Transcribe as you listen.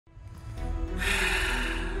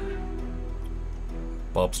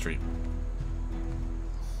Barb Street.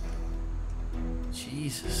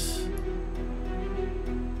 Jesus.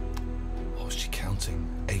 What was she counting?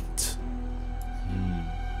 8.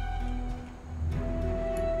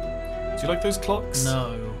 Do you like those clocks?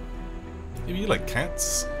 No. Maybe you like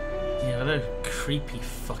cats? Yeah, they're creepy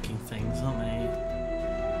fucking things, aren't they?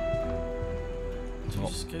 Do we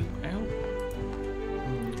just go out?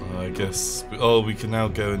 I guess. Oh, we can now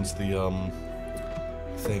go into the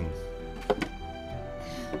thing.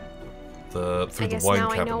 Through the wine cabinet. I guess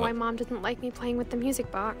now I know why Mom didn't like me playing with the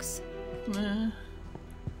music box.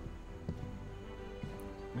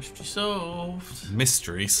 Mystery solved.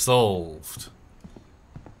 Mystery solved.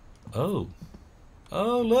 Oh.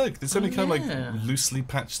 Oh, look. It's only kind of like loosely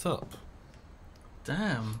patched up.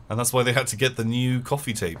 Damn. And that's why they had to get the new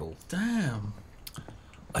coffee table. Damn.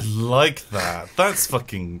 I like that. That's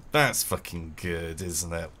fucking good,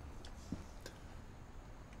 isn't it?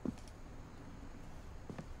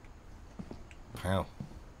 Wow.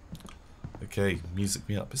 Okay, music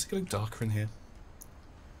me up. Is it getting darker in here?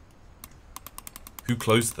 Who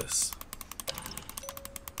closed this?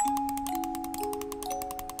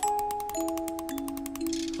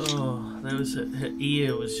 Oh, there was her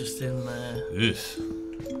ear was just in there. Ugh.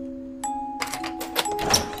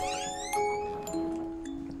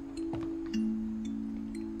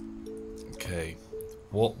 Okay,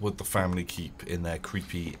 what would the family keep in their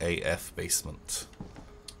creepy AF basement?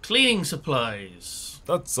 Cleaning supplies.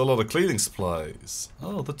 That's a lot of cleaning supplies.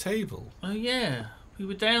 Oh, the table. Oh yeah, we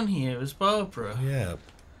were down here as Barbara. Yeah.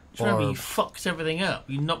 Do you remember you fucked everything up?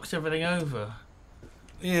 You knocked everything over.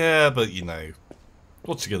 Yeah, but you know,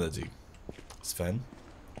 what you gonna do? Sven?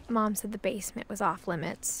 Mom said the basement was off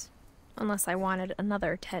limits, unless I wanted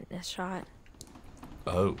another tetanus shot.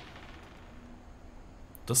 Oh.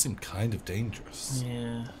 Does seem kind of dangerous.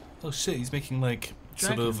 Yeah. Oh shit, he's making like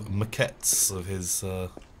sort of maquettes of his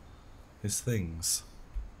things.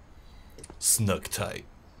 Snug tight.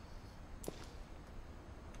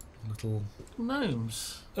 Little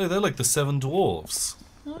gnomes. Oh, they're like the 7 dwarves.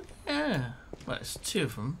 Oh yeah. Well, it's 2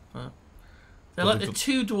 of them, but they're like the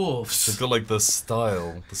 2 dwarves. They've got like the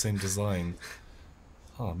style, the same design.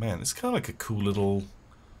 Oh man, it's kind of like a cool little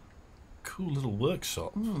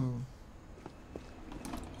workshop.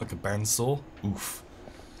 Like a bandsaw. Oof.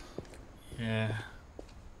 Yeah.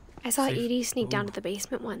 I saw Edie sneak down to the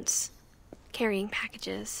basement once, carrying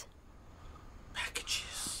packages.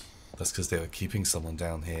 Packages. That's because they were keeping someone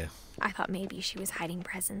down here. I thought maybe she was hiding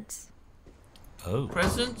presents. Oh.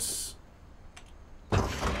 Presents?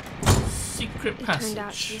 Secret It passage. turned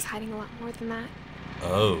out she was hiding a lot more than that.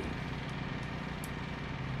 Oh.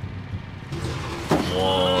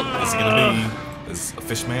 What is it gonna be? Is a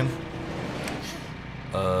fish man?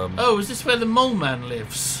 Oh, is this where the mole man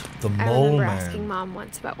lives? The I mole remember man. asking Mom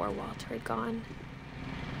once about where Walter had gone.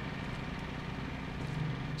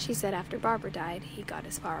 She said after Barbara died, he got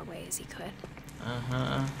as far away as he could.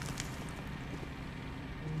 Uh-huh.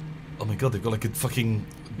 Oh my god, they've got like a fucking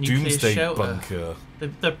Nuclear doomsday shelter. bunker.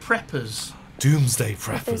 They're preppers. Doomsday If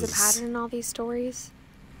preppers. there's a pattern in all these stories.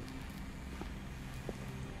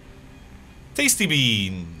 Tasty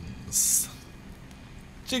beans.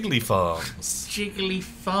 Jiggly farms. Jiggly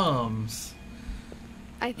farms.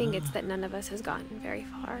 I think it's that none of us has gotten very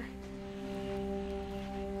far.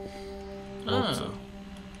 Oh.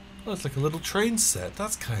 Oh, it's like a little train set.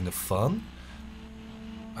 That's kind of fun.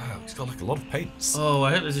 Wow, he's got like a lot of paints. Oh,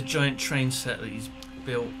 I hope there's a giant train set that he's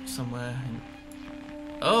built somewhere.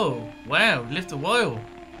 Oh, wow, lived a while.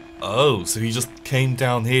 Oh, so he just came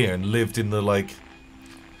down here and lived in the like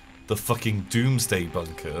the fucking doomsday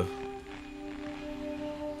bunker.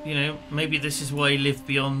 You know, maybe this is why he lived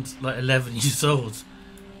beyond like 11 years old.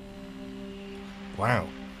 Wow.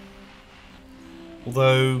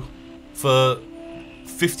 Although for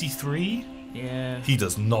 53, Yeah. he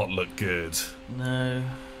does not look good. No.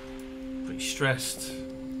 Pretty stressed.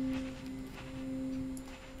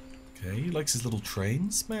 Okay, he likes his little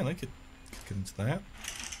trains. Man, I could get into that.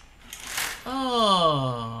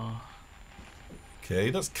 Oh. Okay,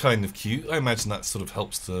 that's kind of cute. I imagine that sort of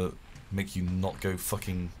helps to make you not go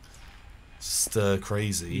fucking stir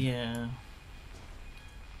crazy. Yeah.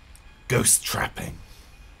 Ghost trapping.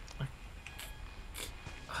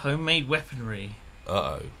 Homemade weaponry.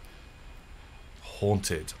 Uh-oh.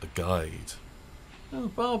 Haunted, a guide. Oh,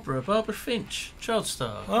 Barbara Finch, child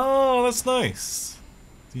star. Oh, that's nice.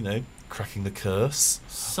 You know, cracking the curse.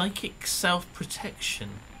 Psychic self-protection.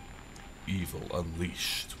 Evil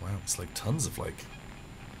unleashed. Wow, it's like tons of like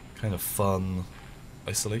kind of fun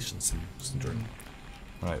isolation syndrome.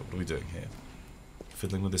 Right, what are we doing here?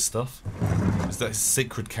 Fiddling with his stuff? Is that his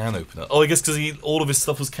sacred can opener? Oh, I guess because all of his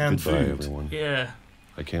stuff was canned Goodbye, food. everyone. Yeah.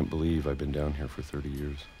 I can't believe I've been down here for 30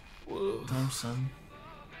 years. Whoa. No, son.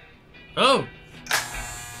 Oh!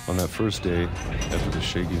 On that first day, after the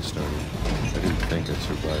shaking started, I didn't think I'd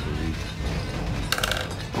survive a week.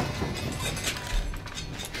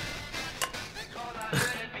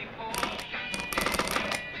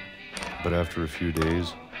 But after a few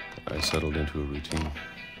days, I settled into a routine.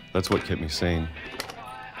 That's what kept me sane.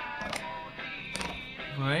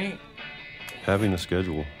 Right? Having a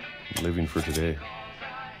schedule, living for today.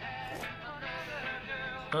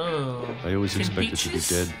 Oh. I always Tin expected to be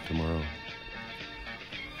peaches? dead tomorrow.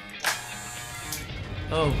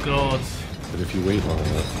 Oh, God. But if you wait long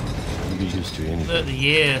enough, you get used to anything. 30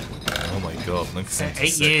 year. Oh my god, 8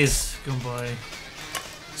 1976. years gone by.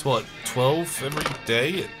 It's what, 12 every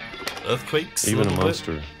day? Earthquakes? Even a little bit?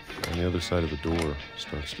 monster on the other side of the door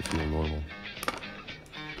starts to feel normal.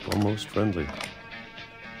 Almost friendly.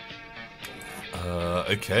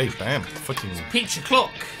 Okay, bam. Fucking. Peach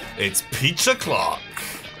o'clock. It's peach o'clock.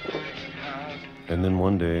 And then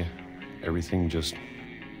one day, everything just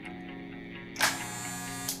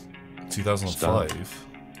 2005.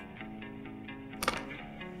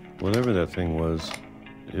 whatever that thing was,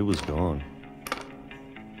 it was gone.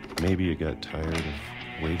 Maybe it got tired of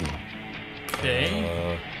waiting.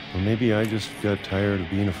 Okay. Or maybe I just got tired of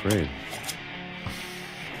being afraid.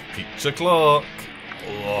 Peach o'clock.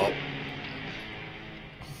 Oh.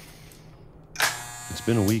 It's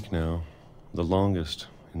been a week now, the longest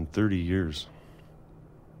in 30 years.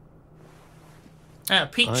 Ah,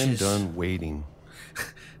 peaches. I'm done waiting.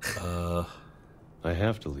 I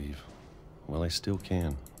have to leave. Well, I still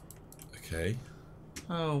can. Okay.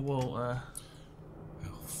 Oh, Walter. Oh,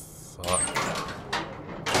 fuck.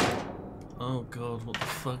 Oh, God, what the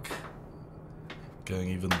fuck? Going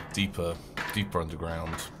even deeper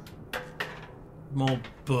underground. More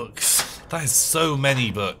books. That is so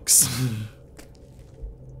many books.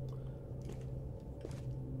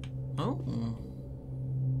 Oh.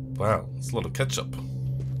 Wow, it's a lot of ketchup.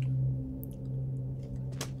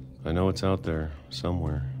 I know it's out there,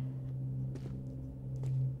 somewhere.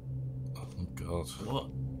 Oh, God. What?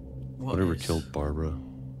 Whatever is- killed Barbara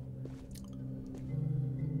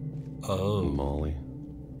Oh. and Molly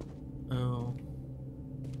Oh.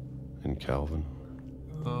 and Calvin.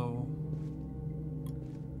 Oh.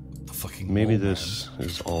 The fucking Maybe mole this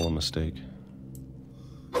is all a mistake.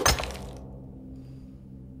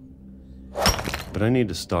 But I need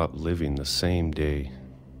to stop living the same day.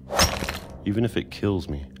 Even if it kills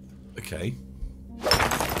me. man. Okay.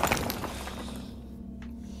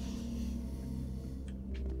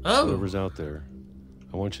 Oh. Whoever's out there,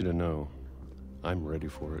 I want you to know, I'm ready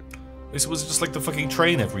for it. This was just like the fucking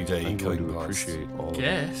train every day I'm going going to past. appreciate all of it,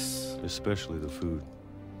 Guess. especially the food.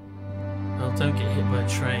 Oh, don't get hit by a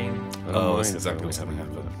train. I don't Oh, mind that's if I exactly don't what's have gonna any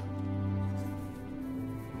happen. left.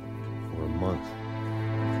 Or a month.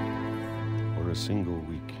 Or a single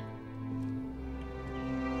week.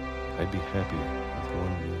 I'd be happy with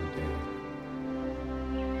one real day.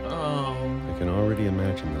 Oh. I can already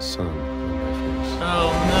imagine the sun on my face.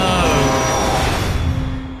 Oh, no.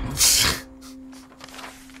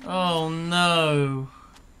 Oh, no.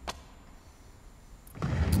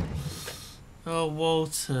 Oh,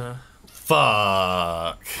 Walter.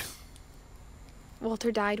 Fuck.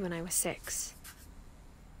 Walter died when I was 6.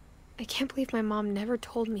 I can't believe my mom never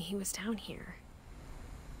told me he was down here.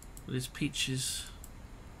 With his peaches.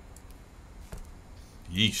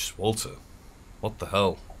 Yeesh, Walter. What the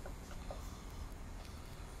hell?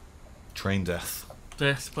 Train death.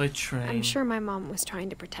 Death by train. I'm sure my mom was trying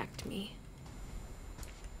to protect me.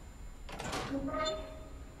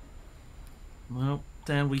 Well,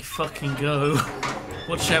 down we fucking go.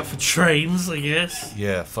 Watch out for trains, I guess.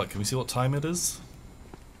 Yeah, fuck. Can we see what time it is?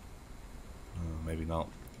 Maybe not.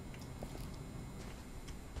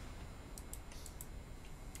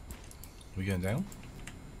 We going down?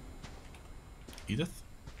 Edith?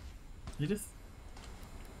 Edith?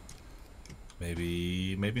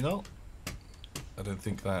 Maybe not. I don't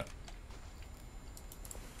think that.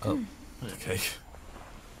 Oh, okay.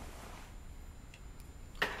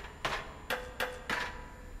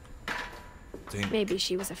 Dang. Maybe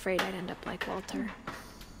she was afraid I'd end up like Walter.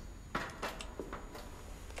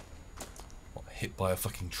 What, hit by a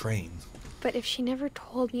fucking train? But if she never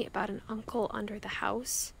told me about an uncle under the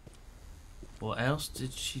house, What else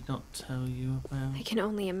did she not tell you about? I can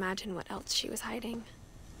only imagine what else she was hiding.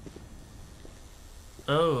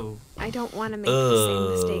 Oh. I don't want to make the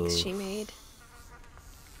same mistakes she made.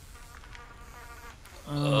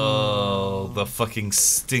 Oh, the fucking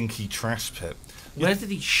stinky trash pit. Where did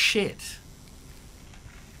he shit?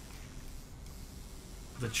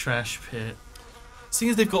 The trash pit. seeing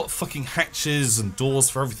as they've got fucking hatches and doors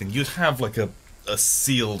for everything, you'd have like a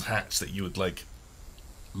sealed hatch that you would like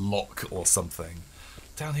lock or something.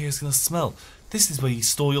 Down here is gonna smell. This is where you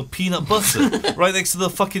store your peanut butter, right next to the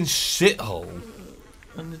fucking shithole.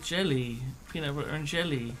 And the jelly, peanut butter and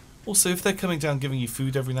jelly. Also, if they're coming down giving you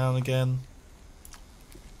food every now and again,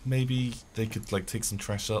 maybe they could like take some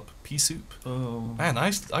trash up. Pea soup. Oh Man,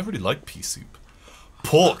 I really like pea soup.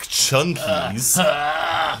 Pork chunkies.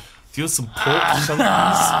 Do you want some pork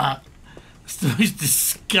chunkies? It's the most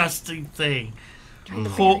disgusting thing. Trying to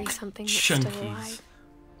Pork bury something that's still chunkies. alive.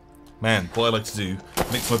 Man, what I like to do,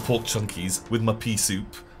 mix my pork chunkies with my pea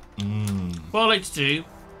soup. What I like to do,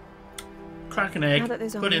 crack an Now egg, that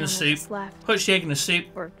there's put only it in the one of soup, us left, put the egg in the soup,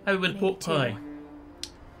 or have it with maybe pork two. pie.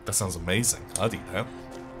 That sounds amazing. I'd eat that.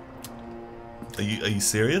 Are you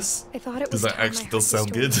serious? I thought it Does was that time actually I does heard sound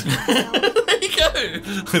the good? story myself. There you go!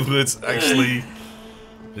 I would actually.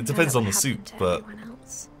 It depends Now on that the what soup, happened to but everyone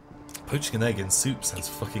else. poaching an egg in soup sounds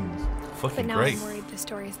fucking But now great. I'm worried the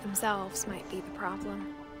stories themselves might be the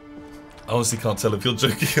problem. I honestly can't tell if you're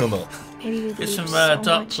joking or not. Maybe we It's believed some, so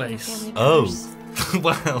dark much in our place. family Oh. members.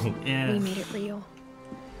 Wow. Yeah. We made it real.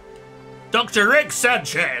 Dr. Rick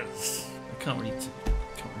Sanchez! I can't really do it.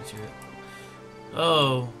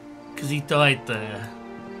 Oh, because he died there.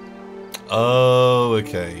 Oh,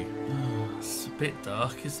 okay. Oh, it's a bit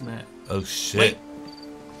dark, isn't it? Oh shit. Wait.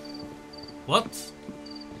 What?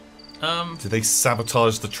 Did they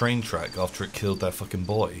sabotage the train track after it killed their fucking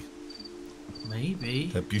boy? Maybe.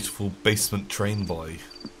 Their beautiful basement train boy.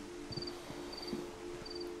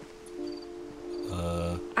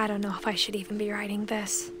 I don't know if I should even be writing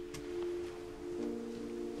this.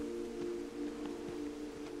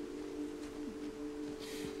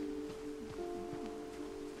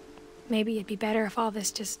 Maybe it'd be better if all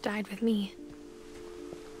this just died with me.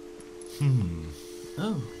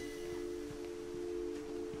 Oh.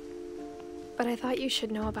 But I thought you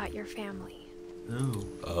should know about your family. Oh.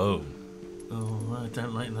 Oh. Oh, I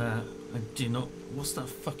don't like that. I do not. What's that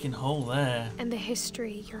fucking hole there? And the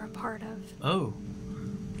history you're a part of. Oh.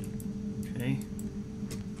 Okay.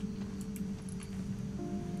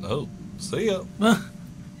 Oh. See ya.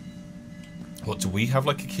 What, do we have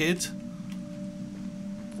like a kid?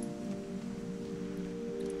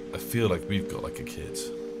 I feel like we've got like a kid.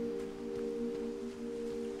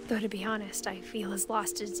 Though to be honest, I feel as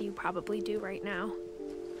lost as you probably do right now.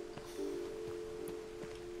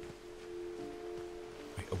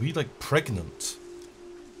 Wait, are we like pregnant?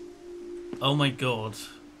 Oh my god.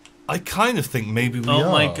 I kind of think maybe we are.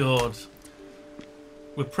 Oh my god.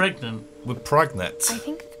 We're pregnant. We're pregnant. I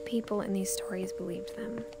think the people in these stories believed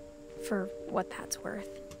them. For what that's worth.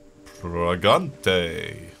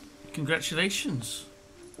 Pregante. Congratulations.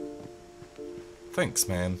 Thanks,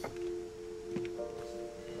 man.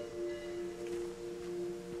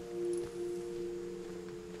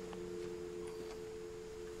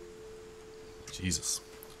 Jesus. So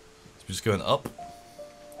we're just going up,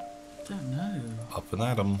 Don't know. up and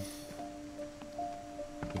at 'em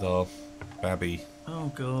with our babby.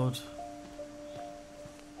 Oh god.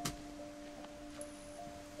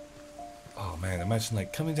 Oh man, imagine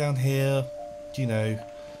like coming down here, you know,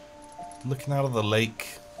 looking out of the lake,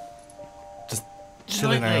 just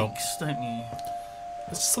chilling You like out. lakes, don't you?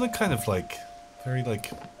 It's just something kind of like very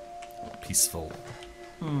like peaceful.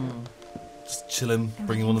 Just chilling, And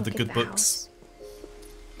bringing when one you of the look good at the books.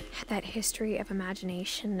 house, that history of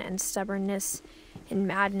imagination and stubbornness and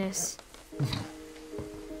madness.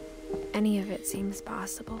 Any of it seems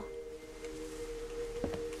possible.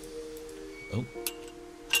 Oh.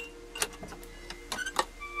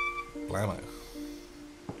 Blammo.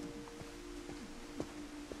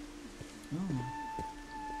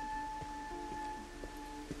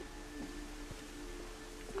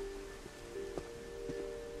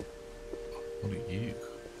 What are you?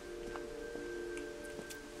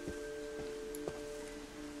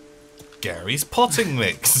 Gary's potting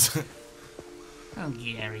mix. Oh,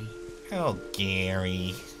 Gary. Oh,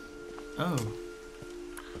 Gary. Oh.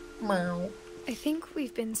 Meow. I think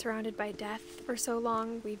we've been surrounded by death for so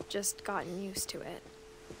long, we've just gotten used to it.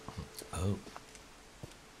 Oh.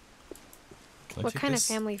 Can I What take kind this?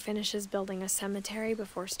 of family finishes building a cemetery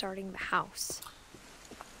before starting the house?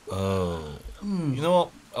 Oh. You know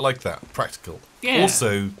what? I like that. Practical. Yeah.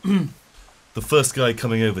 Also, the first guy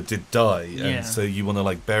coming over did die, Yeah. and so you want to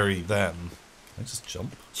like bury them. Can I just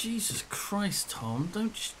jump? Jesus Christ, Tom.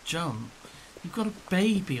 Don't just jump. You've got a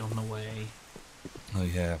baby on the way. Oh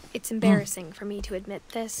yeah. It's embarrassing for me to admit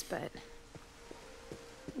this, but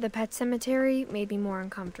the pet cemetery made me more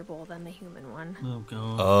uncomfortable than the human one. Oh,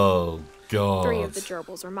 God. Oh god. 3 of the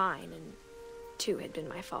gerbils were mine, and 2 had been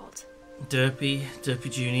my fault. Derpy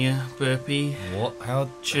Jr., Burpy, What? How?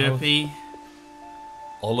 Chirpy,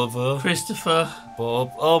 Oliver? Christopher.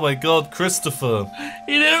 Bob? Oh my god, Christopher!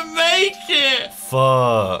 He didn't make it!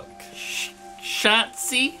 Fuck.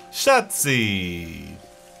 Shatsy, Shatsy!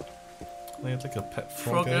 They had like a pet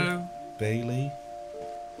froggo. Froggo, Bailey.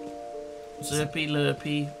 Zerpy,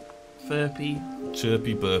 Lurpy, Furpy.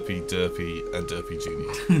 Chirpy, Burpy, Derpy, and Derpy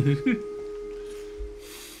Jr.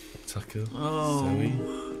 Tucker. Oh.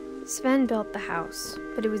 Zoe. Sven built the house,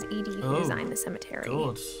 but it was Edie who Oh, designed the cemetery.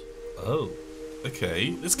 God. Oh.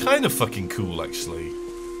 Okay. It's kind of fucking cool, actually.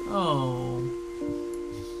 Oh.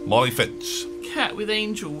 Molly Finch. Cat with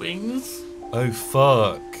angel wings. Oh,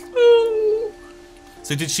 fuck. Ooh.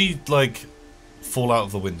 So did she, like, fall out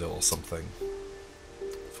of the window or something?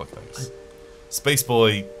 Fuck knows. Space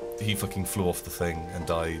Boy, he fucking flew off the thing and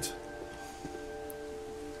died.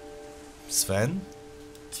 Sven?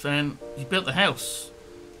 Sven, he built the house.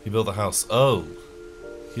 He built the house. Oh.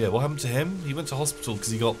 Yeah, what happened to him? He went to hospital because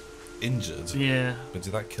he got injured. Yeah. But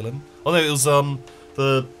did that kill him? Oh no, it was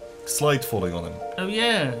the slide falling on him. Oh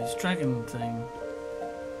yeah, his dragon thing.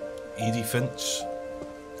 Edie Finch.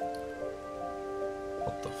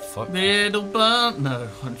 What the fuck? Little barn. No,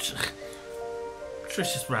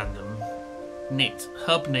 Trish is random. Knit.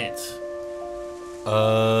 Hub knit.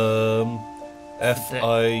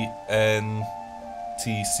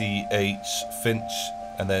 Finch, Finch,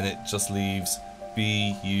 and then it just leaves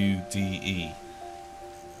Bude.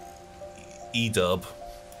 E-dub.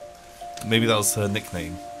 Maybe that was her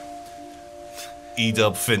nickname.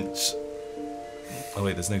 E-dub Finch. Oh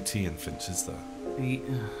wait, there's no T in Finch, is there?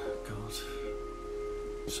 God.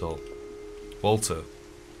 Sure. Walter.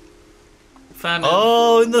 Fan.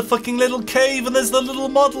 Oh, in the fucking little cave, and there's the little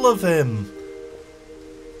model of him.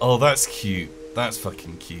 Oh, that's cute. That's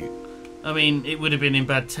fucking cute. I mean, it would have been in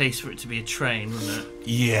bad taste for it to be a train, wouldn't it?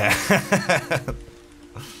 Yeah.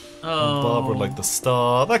 Oh. Barbara like the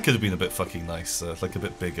star. That could have been a bit fucking nicer, like a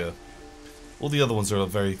bit bigger. All the other ones are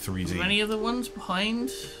very 3D. Are there any other ones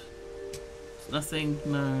behind? Nothing,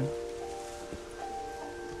 no.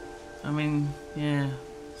 I mean, yeah,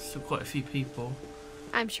 still quite a few people.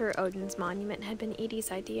 I'm sure Odin's monument had been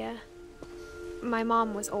Edie's idea. My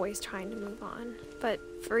mom was always trying to move on, but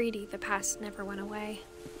for Edie, the past never went away.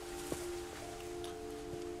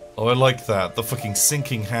 Oh, I like that. The fucking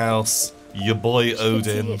sinking house. Your boy She could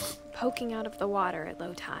Odin. see it poking out of the water at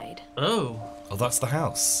low tide. Oh, Oh, that's the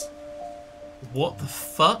house. what the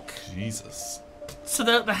fuck? Jesus. So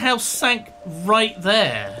the house sank right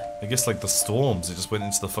there. I guess like the storms, it just went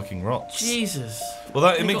into the fucking rocks. Jesus. Well,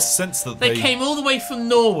 that it They makes got- sense that They came all the way from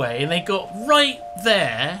Norway and they got right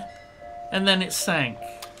there, and then it sank.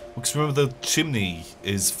 Because remember, the chimney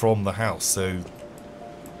is from the house, so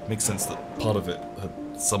it makes sense that part of it had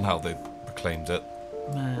somehow they reclaimed it.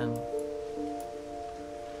 Man.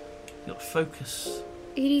 You got focus.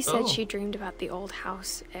 Edie said Oh. she dreamed about the old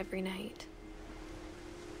house every night.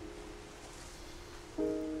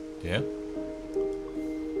 Yeah.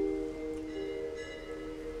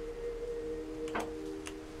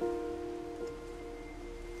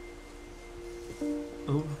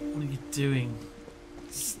 Oh, what are you doing?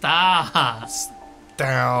 Stop!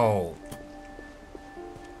 Stop.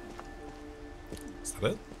 Is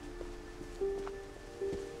that it?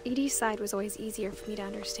 Edie's side was always easier for me to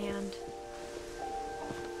understand.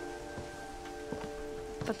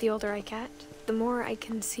 But the older I get, the more I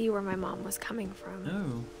can see where my mom was coming from.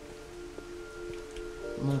 Oh.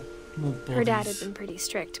 More bodies. Her dad had been pretty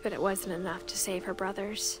strict, but it wasn't enough to save her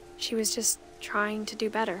brothers. She was just trying to do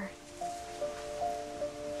better.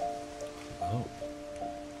 Oh.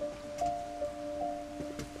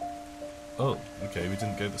 Oh, okay, we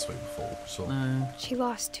didn't go this way before, so... No. She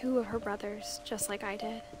lost 2 of her brothers, just like I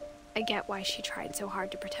did. I get why she tried so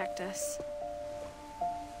hard to protect us.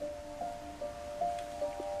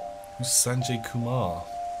 Who's Sanjay Kumar?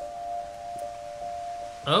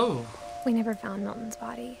 Oh. We never found Milton's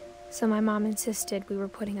body, so my mom insisted we were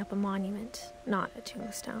putting up a monument, not a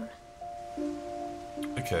tombstone.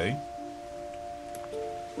 Okay.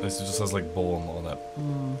 This just has like born on it.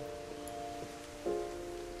 Hmm.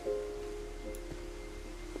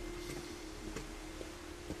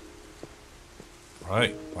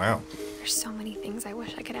 Right, wow. There's so many things I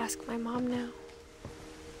wish I could ask my mom now.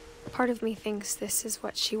 Part of me thinks this is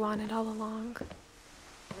what she wanted all along.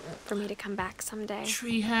 For me to come back someday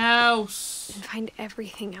Treehouse. and find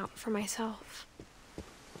everything out for myself.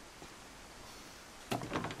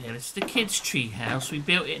 Yeah, this is the kids' treehouse. We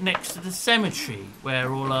built it next to the cemetery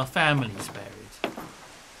where all our family's buried.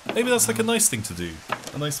 Maybe that's like a nice thing to do.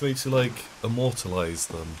 A nice way to like immortalize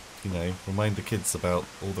them, you know, remind the kids about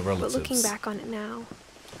all the relatives. But looking back on it now,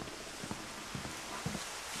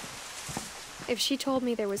 If she told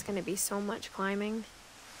me there was going to be so much climbing,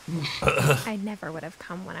 I never would have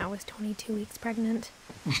come when I was 22 weeks pregnant.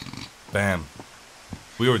 Bam.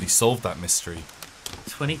 We already solved that mystery.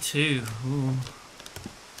 22. Ooh.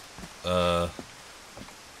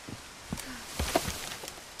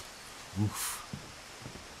 Oof.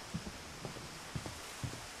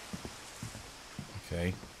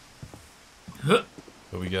 Okay. Huh.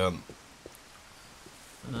 Where we going?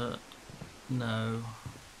 No.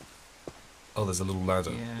 Oh, there's a little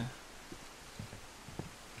ladder. Yeah.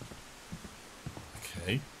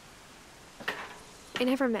 Okay. I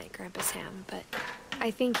never met Grandpa Sam, but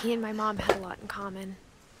I think he and my mom had a lot in common.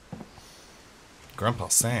 Grandpa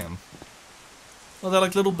Sam? Oh, they're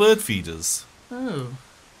like little bird feeders. Oh.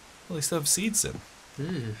 Well, they still have seeds in.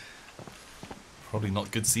 Ew. Probably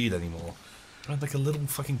not good seed anymore. Around like a little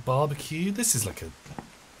fucking barbecue. This is a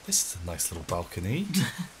nice little balcony.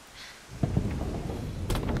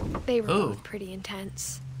 They were Oh. both pretty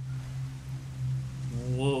intense.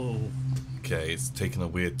 Whoa. Okay, it's taken a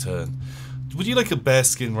weird turn. Would you like a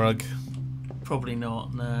bearskin rug? Probably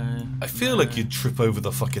not, no. I feel like you'd trip over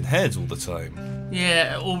the fucking head all the time.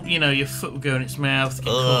 Yeah, or, you know, your foot would go in its mouth,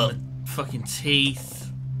 get caught in the fucking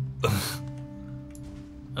teeth.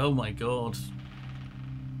 Oh my god.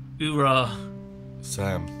 Hoorah.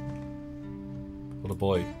 Sam. What a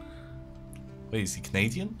boy. Wait, is he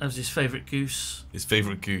Canadian? That was his favourite goose. His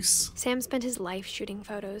favourite goose. Sam spent his life shooting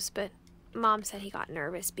photos, but Mom said he got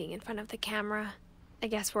nervous being in front of the camera. I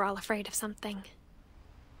guess we're all afraid of something.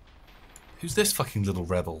 Who's this fucking little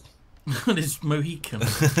rebel? This Mohican.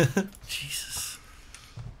 Jesus.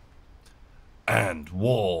 And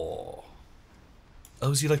war.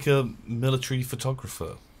 Oh, is he like a military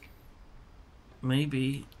photographer?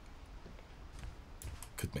 Maybe.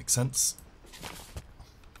 Could make sense.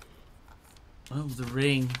 Oh, the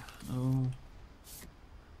ring. Oh.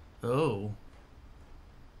 Oh.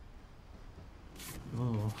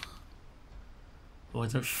 Oh. Oh, I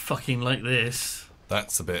don't fucking like this.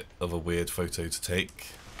 That's a bit of a weird photo to take.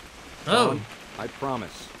 Oh. Tom, I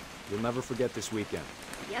promise, you'll never forget this weekend.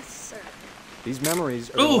 Yes, sir. These memories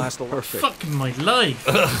are gonna Oh, last a lifetime. fucking my life.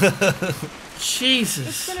 It's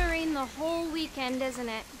Jesus. gonna rain the whole weekend, isn't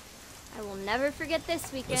it? I will never forget this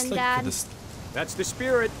Let's weekend, like Dad. put this- That's the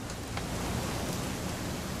spirit.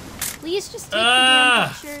 Please just take the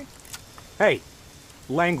Ah! damn picture. Hey,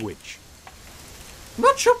 language.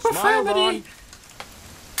 What's your Smile, profanity?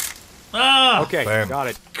 Ah! Okay, Bam. got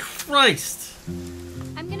it. Christ.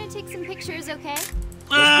 I'm gonna take some pictures, okay?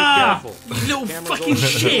 Ah! careful. You little Camera's fucking over.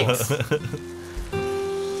 shit.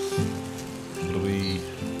 What do we...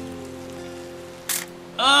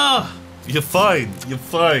 Ah! You're fine. You're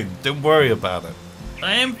fine. Don't worry about it.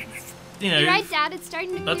 I am, you know, You're right, Dad. It's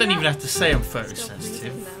starting to clear I don't even up. have to say I'm Still photosensitive.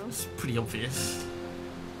 freezing, though. It's pretty obvious.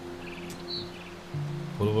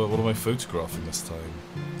 What am I photographing this time?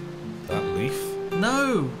 That leaf?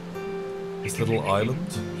 No, This little island?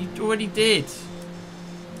 you already did.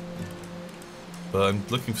 But I'm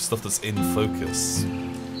looking for stuff that's in focus.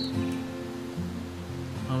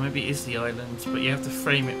 Oh, maybe it is the island, but you have to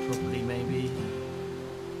frame it properly, maybe.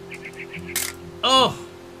 Oh!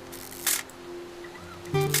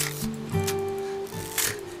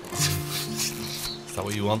 Is that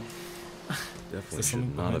what you want? Definitely something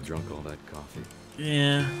should not have behind? drunk all that coffee.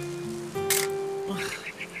 Yeah.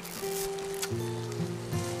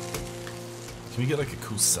 Can we get like a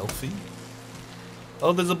cool selfie?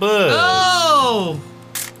 Oh, there's a bird! Oh!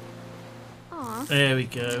 Aw. There we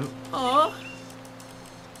go. Oh!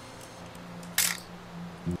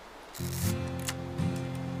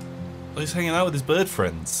 Oh, he's hanging out with his bird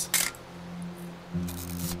friends.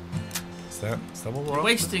 Is that what we're You're after?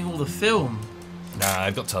 wasting all the film. Nah,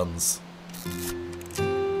 I've got tons.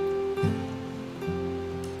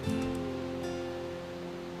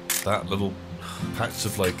 That little patch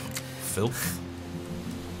of like filth.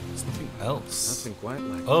 There's nothing else. Nothing quite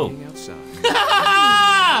like Oh. being outside.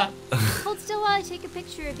 Ah! Hold still while I take a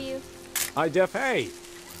picture of you. Hey,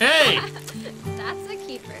 Hey! That's a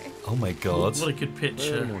keeper. Oh my god. What a good little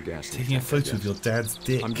picture. more gas. in the Taking a tank, I photo of guess. your dad's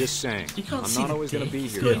dick. I'm just saying. You can't I'm see not the always gonna dick. be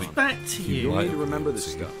It's here. going John. back to you. You'll Right. need to remember this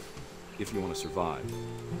stuff if you want to survive.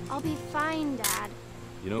 I'll be fine, Dad.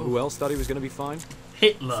 You know who else thought he was gonna be fine?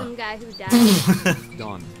 Hitler. Some guy who died.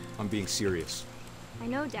 Don, I'm being serious. I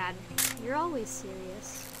know, Dad. You're always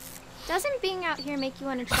serious. Doesn't being out here make you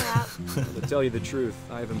want to chill out? To tell you the truth,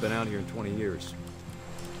 I haven't been out here in 20 years.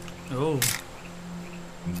 Oh.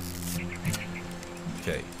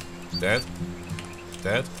 Okay. Dad?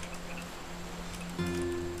 Dad?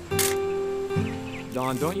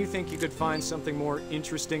 Don, don't you think you could find something more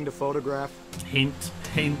interesting to photograph? Hint,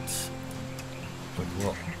 hint. Like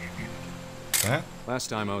what? That? Last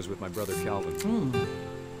time I was with my brother Calvin.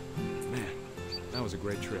 Man, that was a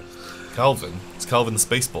great trip. Calvin? It's Calvin the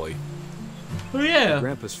Space Boy. Oh yeah.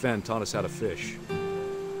 Grandpa's Fen taught us how to fish,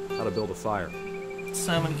 how to build a fire.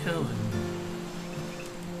 Sam and Kelvin.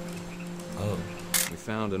 Oh. We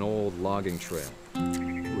found an old logging trail.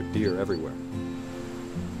 There were deer everywhere.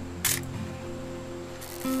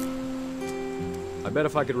 I bet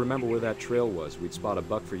if I could remember where that trail was, we'd spot a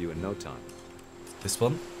buck for you in no time. This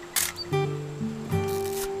one?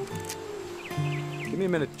 Give me a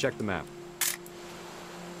minute to check the map.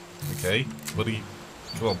 Okay. What do you...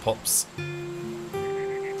 Come on, Pops.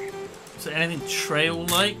 Is there anything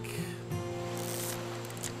trail-like?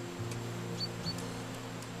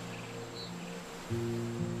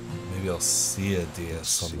 Maybe I'll see a deer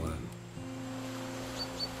somewhere.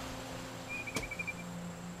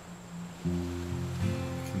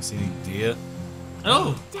 Can you see any deer?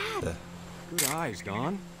 Oh, Dad! Good eyes,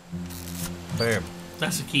 Don. Bam.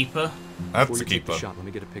 that's a keeper. That's Before a you take the keeper. shot, let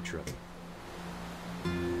me get a picture of it.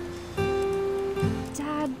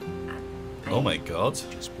 Dad, Oh my god.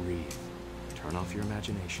 Just breathe. Turn off your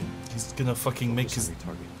imagination. He's gonna fucking make Focus his on your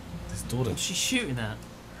target. daughter. What's she shooting at?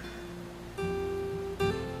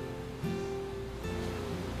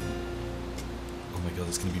 Oh my god,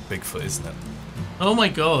 it's gonna be Bigfoot, isn't it? Oh my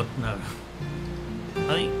god, no.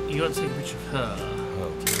 I think you got to take a picture of her.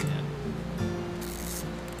 Oh. Yeah.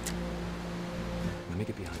 Let me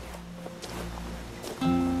get behind you.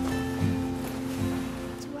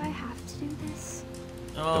 Do I have to do this?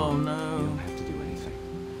 Oh You no. don't have to do anything.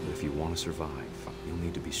 But if you want to survive, you'll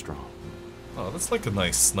need to be strong. Oh, that's like a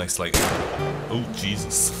nice like... Oh,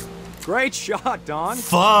 Jesus. Great shot, Don!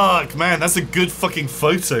 Fuck, man, that's a good fucking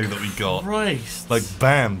photo that we got. Christ. Like,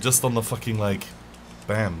 bam, just on the fucking, like...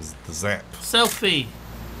 Bam, the zap. Selfie.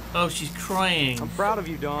 Oh, she's crying. I'm proud of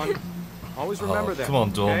you, Don. Always remember Oh, that. come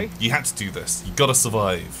on, Dawn. Okay? You had to do this. You gotta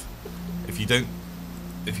survive. If you don't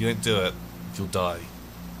do it, you'll die.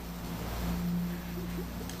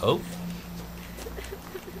 Oh.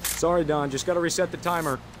 Sorry, Don. Just gotta reset the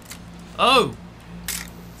timer. Oh!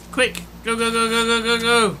 Quick! Go, go, go, go, go, go,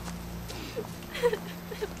 go!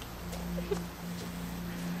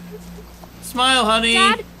 Smile, honey!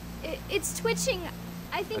 Dad, it's twitching.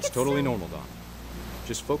 I think That's it's totally normal, Don.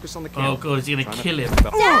 Just focus on the camera. Oh god, is he gonna Try not kill to him? think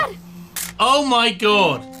about- Dad! Oh my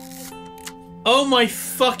god! Oh my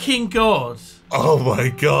fucking god! Oh my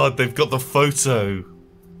god, they've got the photo.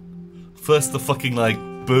 First the fucking, like,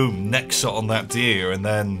 boom, neck shot on that deer, and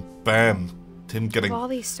then, bam, him getting... of all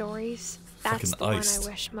these stories, that's fucking the one iced.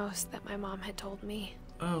 I wish most that my mom had told me.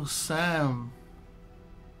 Oh, Sam.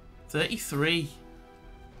 33.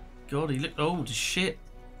 God, he looked old as shit.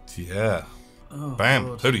 Yeah. Oh, Bam.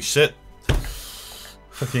 God. Holy shit.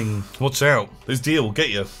 Fucking, watch out. Those deer will get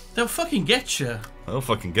you. They'll fucking get you. They'll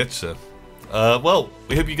fucking get you. Well,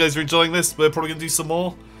 we hope you guys are enjoying this. We're probably going to do some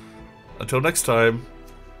more. Until next time.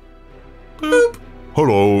 Boop.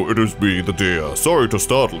 Hello, it is me, the deer. Sorry to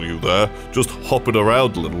startle you there. Just hopping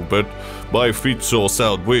around a little bit. My feet sure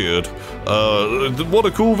sound weird. What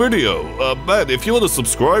a cool video. Man, if you want to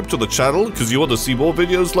subscribe to the channel because you want to see more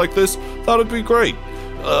videos like this, that would be great.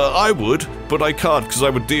 I would, but I can't because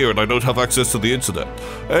I'm a deer and I don't have access to the internet.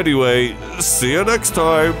 Anyway, see you next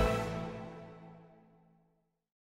time.